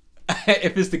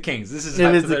 If it's the Kings, this is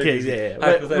if it's the Kings, yeah.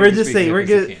 We're just saying we're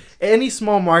good. Any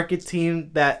small market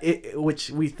team which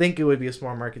we think it would be a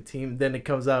small market team, then it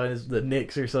comes out as the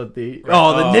Knicks or something. Right.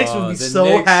 Oh, the Knicks would be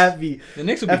so happy. The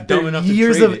Knicks would be dumb enough to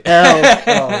years trade of it. L.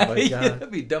 Oh my god,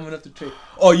 they'd be dumb enough to trade.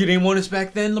 Oh, you didn't want us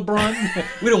back then,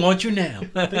 LeBron. We don't want you now,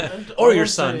 or your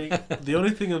son. The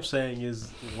only thing I'm saying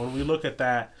is when we look at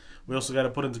that, we also got to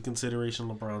put into consideration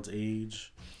LeBron's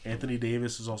age. Anthony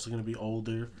Davis is also going to be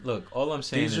older. Look, all I'm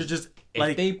saying is just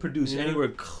if they produce anywhere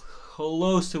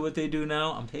close to what they do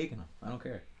now, I'm taking them. I don't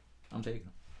care. I'm taking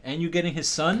them. And you're getting his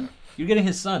son. You're getting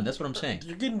his son. That's what I'm saying.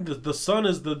 You're getting the son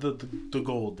is the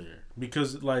gold there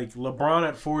because like LeBron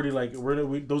at 40, like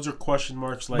those are question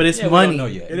marks. Like, but it's money.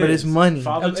 It's money.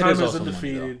 Father Time is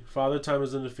undefeated. Father Time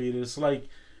is undefeated. It's like.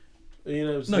 You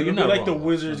know, no, you're not like wrong, the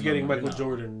Wizards getting Michael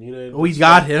Jordan. You know, we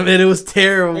got him, and it was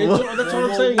terrible. That's what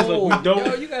I'm saying. Is like we don't.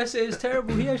 Yo, you guys say it's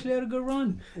terrible. He actually had a good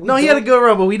run. No, he had a good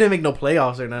run, but we didn't make no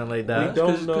playoffs or nothing like that. We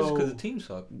don't know because the team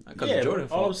sucked. Because Jordan.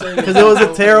 All I'm saying because it was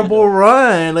a terrible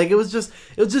run. Like it was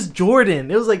just Jordan.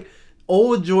 It was like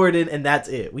old Jordan, and that's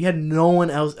it. We had no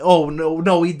one else. Oh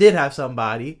no, we did have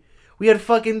somebody. We had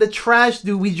fucking the trash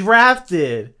dude we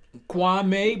drafted.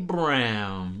 Kwame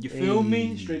Brown. You feel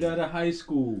me? Straight out of high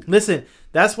school. Listen,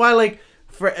 that's why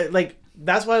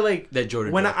that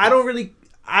Jordan. When I don't really,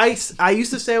 I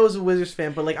used to say I was a Wizards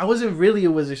fan, but like I wasn't really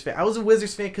a Wizards fan. I was a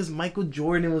Wizards fan because Michael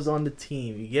Jordan was on the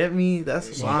team. You get me?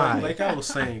 That's why. Like I was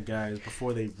saying, guys,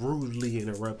 before they rudely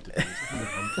interrupted me.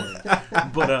 I'm playing.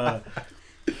 But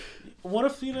what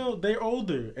if they're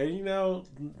older and now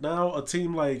a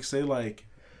team like say like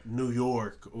New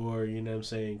York or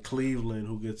Cleveland,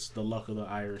 who gets the luck of the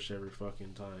Irish every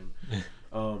fucking time.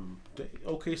 The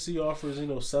OKC offers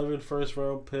 7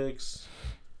 first-round picks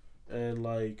and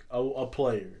like a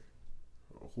player,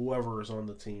 whoever is on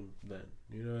the team. Then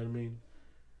you know what I mean.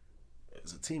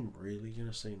 Is a team really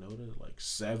gonna say no to like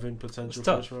 7 potential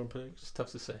first-round picks? It's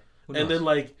tough to say. And then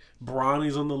like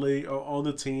Bronny's on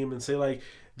the team, and say like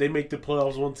they make the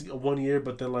playoffs one year,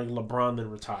 but then like LeBron then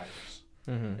retires.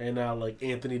 Mm-hmm. And now, like,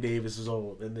 Anthony Davis is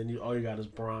old, and then all you got is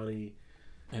Bronny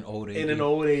and old AD. And an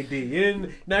old AD.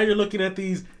 And now you're looking at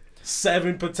these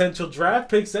 7 potential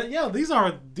draft picks. That these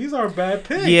are bad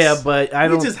picks. Yeah, but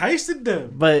we just heisted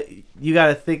them. But you got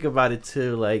to think about it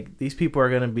too. Like these people are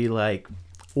gonna be like,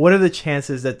 what are the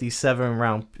chances that these 7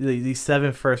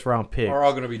 first round picks are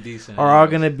all gonna be decent? Are all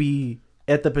gonna be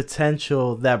at the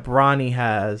potential that Bronny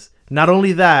has? Not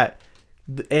only that.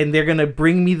 And they're going to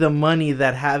bring me the money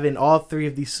that having all 3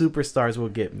 of these superstars will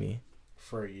get me.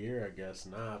 For a year, I guess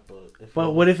not.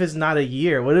 But what if it's not a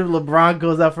year? What if LeBron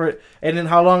goes out for it? And then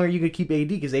how long are you going to keep AD?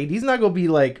 Because AD's not going to be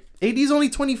like... AD's only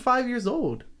 25 years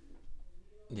old.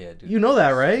 Yeah, dude. You know that,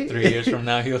 right? 3 years from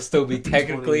now, he'll still be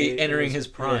technically entering his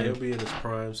prime. Yeah, he'll be in his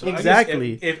prime. So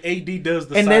exactly. If AD does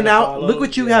the and then now, look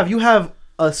what you have. You have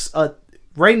a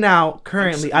right now,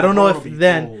 currently, I don't know if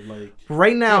then... Old,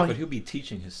 right now, but he'll be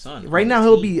teaching his son. Right now,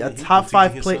 he'll be a top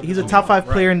 5 player. He's a top 5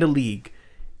 player in the league,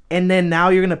 and then now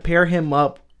you're gonna pair him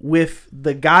up with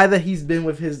the guy that he's been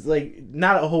with his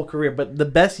not a whole career, but the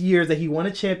best years that he won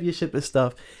a championship and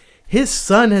stuff. His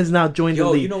son has now joined the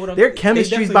league. You know what Their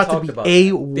chemistry is about to be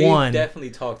A1. They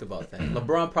definitely talked about that.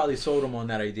 LeBron probably sold him on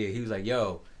that idea. He was like,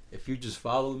 yo, if you just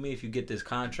follow me, if you get this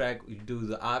contract, you do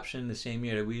the option the same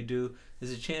year that we do,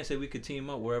 there's a chance that we could team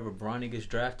up wherever Bronny gets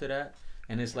drafted at.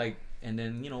 And it's like, and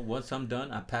then, once I'm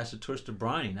done, I pass the torch to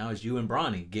Bronny. Now it's you and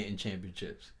Bronny getting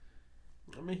championships.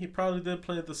 I mean, he probably did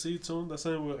plant the seed soon. That's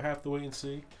something we'll have to wait and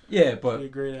see. Yeah, but be a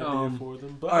great idea for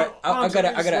them. But all right, I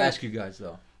gotta ask you guys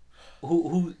though,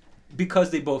 who because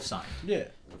they both signed. Yeah,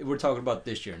 we're talking about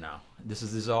this year now. This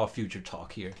is all future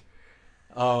talk here.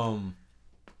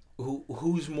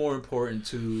 Who's more important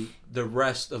to the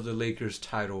rest of the Lakers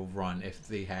title run if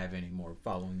they have any more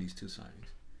following these two signings?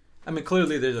 I mean,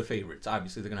 clearly they're the favorites.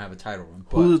 Obviously, they're gonna have a title run.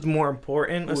 But who's more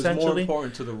important? Who's essentially, more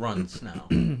important to the runs now?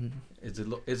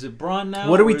 Is it Bron now?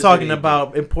 What are we talking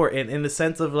about? Important in the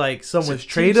sense of like someone's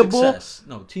tradable? Success.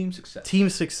 No, team success.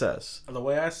 Team success. The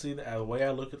way I see that, the way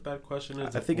I look at that question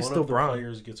is, I think it's one still of the Bron.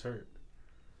 players gets hurt.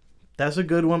 That's a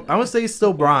good one. I would say it's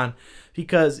still Bron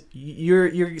because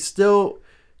you're still,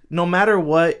 no matter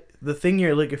what, the thing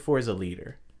you're looking for is a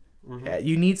leader. Mm-hmm.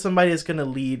 You need somebody that's going to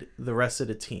lead the rest of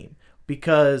the team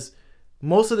because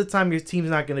most of the time your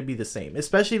team's not going to be the same.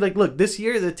 Especially like, look, this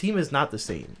year the team is not the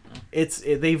same.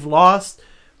 They've lost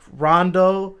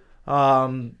Rondo,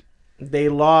 they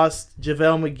lost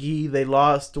JaVale McGee, they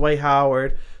lost Dwight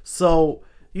Howard. So,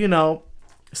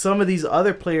 some of these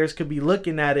other players could be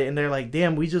looking at it and they're like,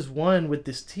 damn, we just won with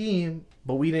this team,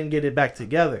 but we didn't get it back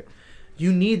together.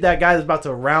 You need that guy that's about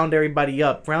to round everybody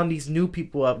up, round these new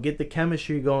people up, get the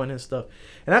chemistry going and stuff.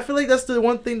 And I feel like that's the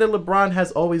one thing that LeBron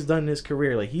has always done in his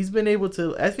career. Like, he's been able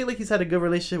to, I feel like he's had a good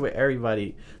relationship with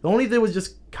everybody. The only thing was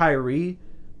just Kyrie,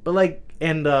 but like,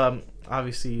 and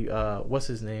obviously, what's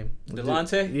his name?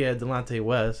 Delonte? Yeah, Delonte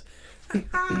West.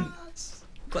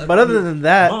 But other than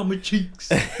that, mama cheeks.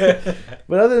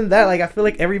 But other than that, like, I feel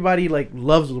like everybody like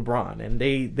loves LeBron and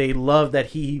they love that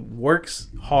he works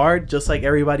hard just like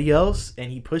everybody else and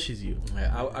he pushes you.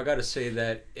 Yeah, I gotta say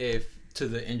that if to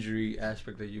the injury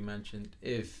aspect that you mentioned,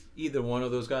 if either one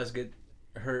of those guys get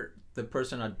hurt, the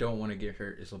person I don't want to get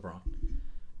hurt is LeBron,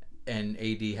 and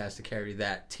AD has to carry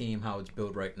that team how it's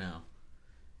built right now.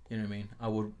 You know what I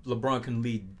mean? LeBron can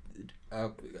lead.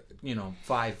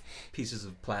 5 pieces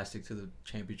of plastic to the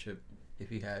championship if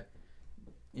he had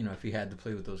to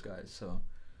play with those guys. So,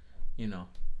 I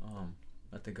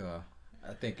think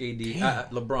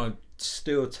AD, LeBron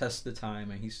still tests the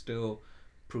time and he still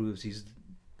proves he's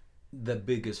the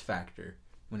biggest factor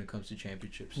when it comes to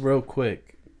championships. Real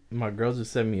quick, my girl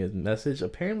just sent me a message.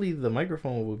 Apparently, the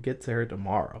microphone will get to her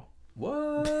tomorrow.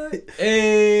 What?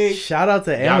 Hey! Shout out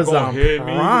to Amazon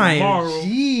Prime.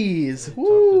 Jeez.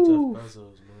 Woo.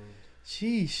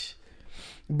 Sheesh.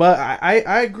 But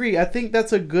I agree. I think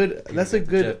that's a good Jeff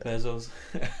Bezos.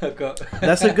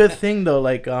 That's a good thing though.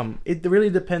 Like it really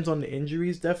depends on the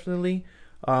injuries definitely.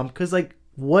 Cuz like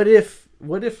what if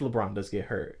LeBron does get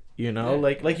hurt?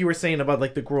 Like you were saying about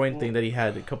like the groin thing that he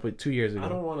had 2 years ago. I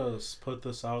don't want to put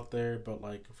this out there, but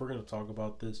like if we're going to talk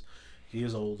about this, he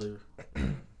is older.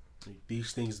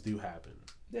 These things do happen.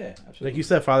 Yeah, absolutely. Like you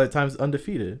said, Father Time's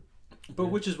undefeated. But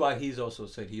which is why he's also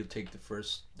said he'll take the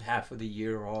first half of the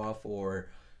year off, or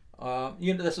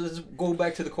let's go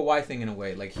back to the Kawhi thing in a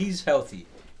way. Like he's healthy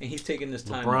and he's taking this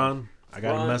time. LeBron, I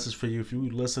got a message for you. If you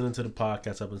listening to the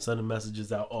podcast, I've been sending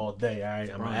messages out all day. All right,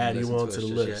 I'm gonna add you on to the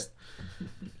list.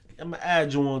 I'm gonna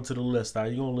add you on to the list. All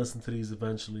right, you're gonna listen to these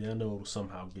eventually. I know it'll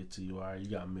somehow get to you. All right, you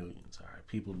got millions. All right,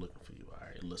 people looking for you. All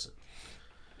right, listen.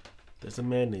 There's a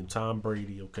man named Tom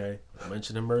Brady, okay? I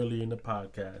mentioned him earlier in the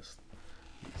podcast.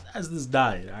 He has this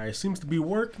diet, all right? Seems to be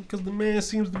working because the man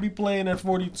seems to be playing at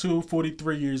 42,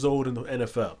 43 years old in the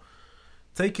NFL.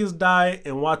 Take his diet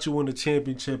and watch you win the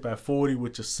championship at 40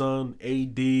 with your son,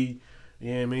 AD, you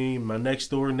know what I mean? My next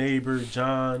door neighbor,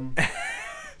 John.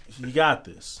 You got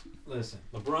this. Listen,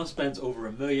 LeBron spends over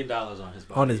 $1 million on his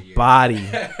body. On his body.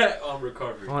 On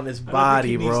recovery. On his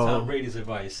body, bro. Needs Tom Brady's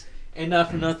advice. And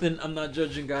not for nothing, I'm not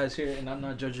judging guys here, and I'm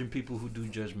not judging people who do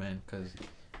judge men, because,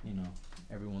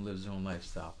 everyone lives their own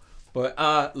lifestyle. But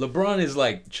LeBron is,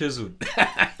 like, chiseled.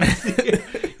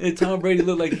 And Tom Brady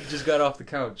looked like he just got off the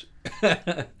couch.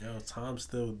 Yo, Tom's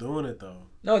still doing it, though.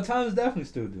 No, Tom's definitely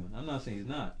still doing it. I'm not saying he's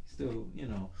not. He's still,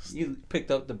 he picked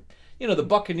up the... the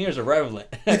Buccaneers are relevant.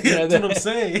 That's what I'm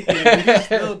saying. He's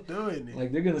still doing it.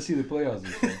 Like, they're going to see the playoffs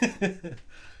this year.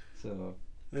 So...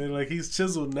 And like he's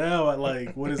chiseled now at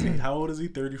like, what is he? How old is he?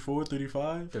 34,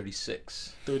 35?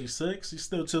 36. 36? He's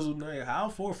still chiseled now. How?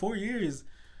 4 years?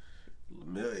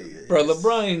 Bro,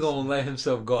 LeBron ain't gonna let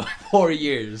himself go 4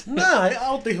 years. Nah, I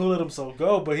don't think he'll let himself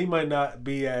go, but he might not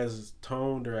be as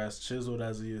toned or as chiseled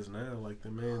as he is now. Like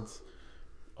the man's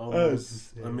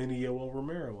almost a mini Yoel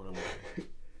Romero when I'm away.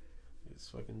 He's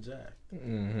fucking jacked.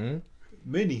 Mm-hmm.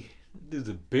 Mini. This is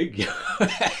a big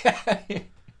guy.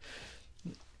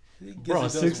 Bro,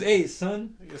 6'8",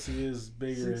 son. I guess he is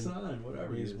bigger. 6'9",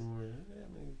 whatever he is.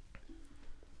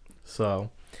 So,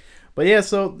 but yeah,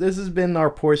 so this has been our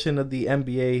portion of the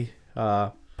NBA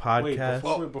podcast.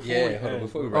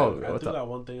 Before we wrap, I do got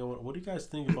one thing. What do you guys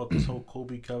think about this whole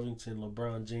Kobe Covington,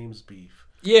 LeBron James beef?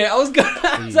 Yeah, I was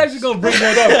actually gonna bring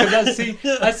that up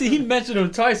because I see he mentioned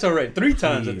him twice already, 3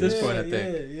 times at this point. I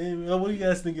think. Yeah. What do you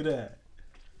guys think of that?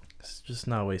 Let's just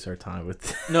not waste our time with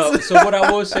this. No, so what I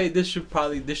will say, this should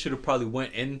have probably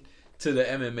went into the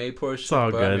MMA portion. It's all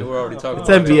but, good. I mean, we're already talking It's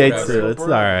about NBA too. It's all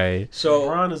right. So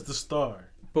LeBron is the star.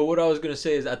 But what I was gonna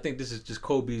say is, I think this is just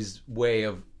Kobe's way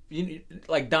of,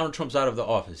 like Donald Trump's out of the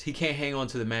office. He can't hang on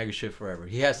to the MAGA shit forever.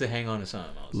 He has to hang on to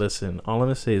something else. Listen, all I'm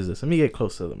gonna say is this. Let me get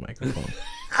close to the microphone.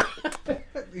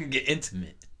 You get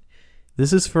intimate.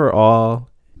 This is for all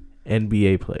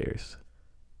NBA players,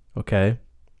 okay?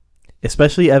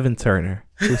 Especially Evan Turner,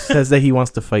 who says that he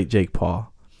wants to fight Jake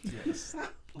Paul. Yes.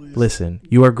 Please. Listen,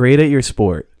 you are great at your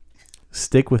sport.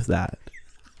 Stick with that.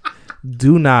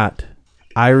 Do not,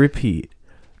 I repeat,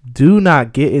 do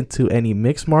not get into any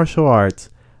mixed martial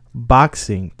arts,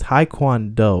 boxing,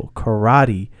 taekwondo,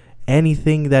 karate,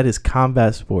 anything that is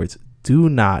combat sports. Do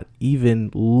not even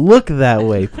look that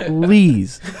way,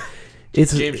 please.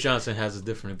 It's James Johnson has a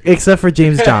different opinion. Except for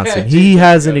James Johnson. He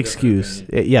has an excuse.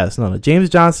 Yes, no. James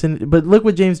Johnson, but look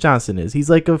what James Johnson is. He's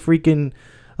like a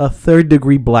 3rd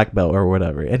degree black belt or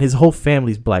whatever. And his whole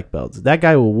family's black belts. That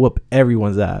guy will whoop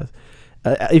everyone's ass.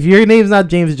 If your name's not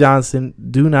James Johnson,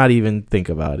 do not even think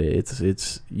about it.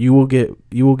 It's you will get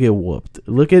whooped.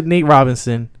 Look at Nate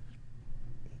Robinson.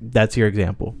 That's your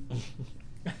example.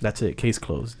 That's it. Case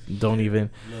closed. Don't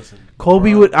even. Listen,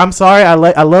 Kobe would. I'm sorry. I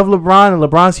love LeBron, and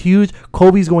LeBron's huge.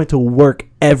 Kobe's going to work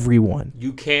everyone.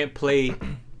 You can't play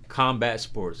combat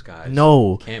sports, guys.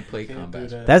 No, you can't play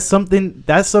combat sports. That's something.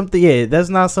 Yeah, that's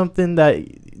not something that.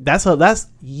 That's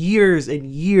years and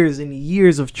years and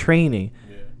years of training.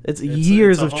 Yeah. It's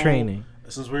years of training.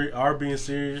 Since we are being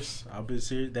serious, I'll be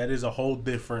serious. That is a whole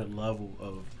different level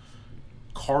of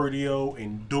cardio,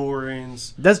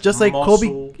 endurance. That's just like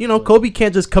muscle. Kobe. Kobe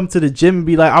can't just come to the gym and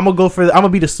be like, I'm gonna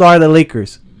be the star of the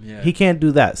Lakers. Yeah. He can't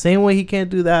do that. Same way he can't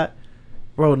do that,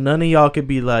 bro. None of y'all could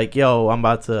be like, yo, I'm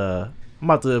about to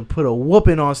put a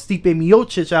whooping on Stipe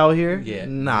Miocic out here. Yeah.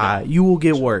 Nah, you will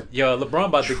get work. Yo, LeBron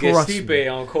about to get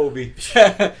Stipe on Kobe.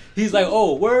 He's like,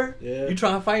 oh, word? Yeah. You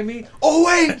trying to fight me? Oh,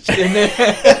 wait!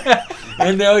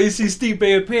 And then you see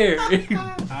Stipe appear.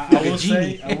 I will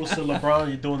say LeBron,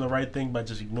 you're doing the right thing by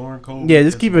just ignoring Kobe. Yeah,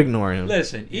 just keep ignoring him.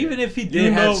 Listen, even if he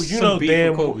did have some beef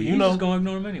with Kobe, you're just going to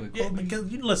ignore him anyway. Yeah, because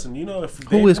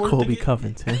who is Kobe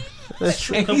Covington? He's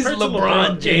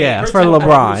LeBron James. Yeah, it's for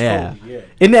LeBron. Yeah.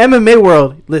 In the MMA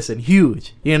world, listen,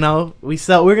 huge. We're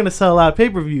gonna sell a lot of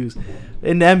pay-per-views.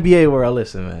 In the NBA world,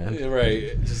 listen, man.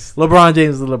 Right. LeBron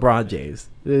James is LeBron James.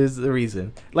 There's the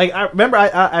reason. Like I remember,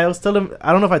 I was telling him.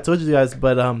 I don't know if I told you guys,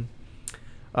 but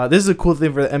this is a cool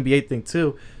thing for the NBA thing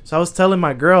too. So I was telling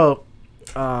my girl,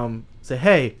 say,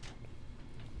 hey,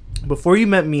 before you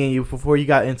met me and before you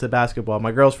got into basketball,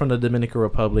 my girl's from the Dominican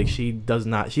Republic. She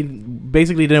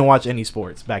basically didn't watch any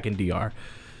sports back in DR.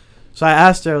 So I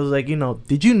asked her, I was like,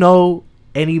 did you know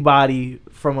anybody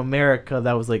from America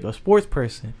that was like a sports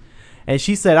person? And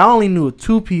she said, I only knew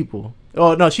 2 people.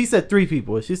 Oh, no, she said 3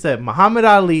 people. She said Muhammad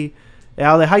Ali. And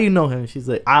I was like, how you know him? She's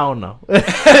like, I don't know.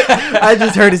 I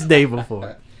just heard his name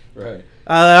before. Right.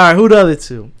 All right, who the other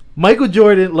 2? Michael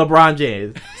Jordan, LeBron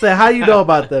James. Said, how you know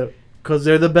about them? Because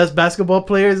they're the best basketball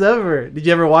players ever. Did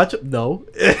you ever watch them? No.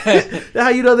 How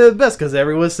you know they're the best? Because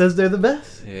everyone says they're the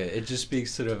best. Yeah, it just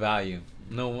speaks to the value.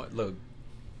 No one, look.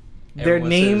 Their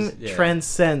name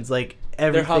transcends like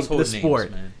everything. The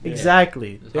sport, names,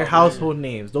 exactly. Yeah. They're household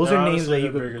names. Those are names that you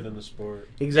bigger than the sport.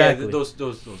 Exactly. Yeah, those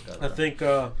guys. I think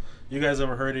you guys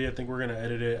ever heard it? I think we're gonna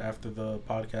edit it after the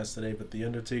podcast today. But the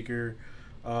Undertaker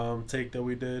take that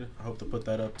we did, I hope to put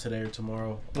that up today or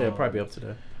tomorrow. Yeah, probably up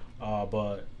today.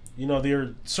 But there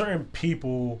are certain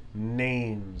people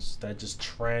names that just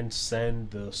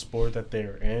transcend the sport that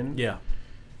they're in. Yeah.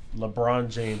 LeBron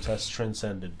James has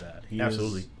transcended that. He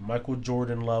Absolutely. is Michael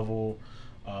Jordan level,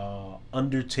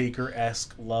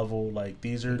 Undertaker-esque level. Like,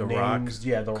 these are the names. Rock.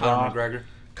 Yeah, the Conor Rock. McGregor.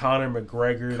 Conor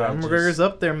McGregor. Conor McGregor's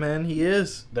up there, man. He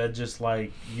is. That just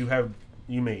like you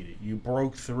made it. You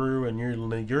broke through, and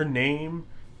your name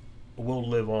will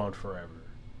live on forever.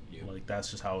 Yeah. Like,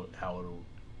 that's just how it'll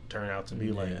turn out to be.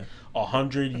 Yeah. Like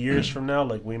 100 years from now,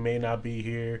 like, we may not be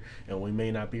here and we may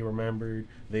not be remembered.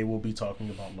 They will be talking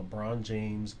about LeBron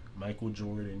James, Michael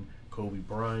Jordan, Kobe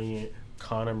Bryant,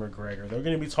 Conor McGregor. They're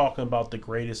going to be talking about the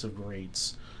greatest of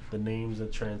greats, the names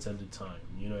that transcended time.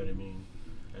 You know what I mean?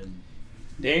 And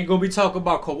they ain't gonna be talking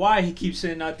about Kawhi. He keeps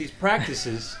sending out these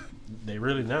practices. They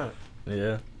really not.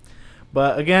 Yeah.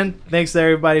 But again, thanks to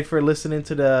everybody for listening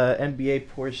to the NBA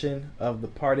portion of the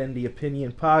Pardon the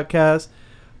Opinion podcast.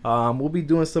 We'll be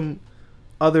doing some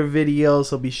other videos,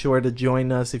 so be sure to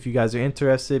join us if you guys are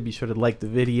interested. Be sure to like the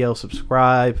video,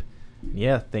 subscribe.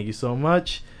 Yeah, thank you so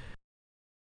much.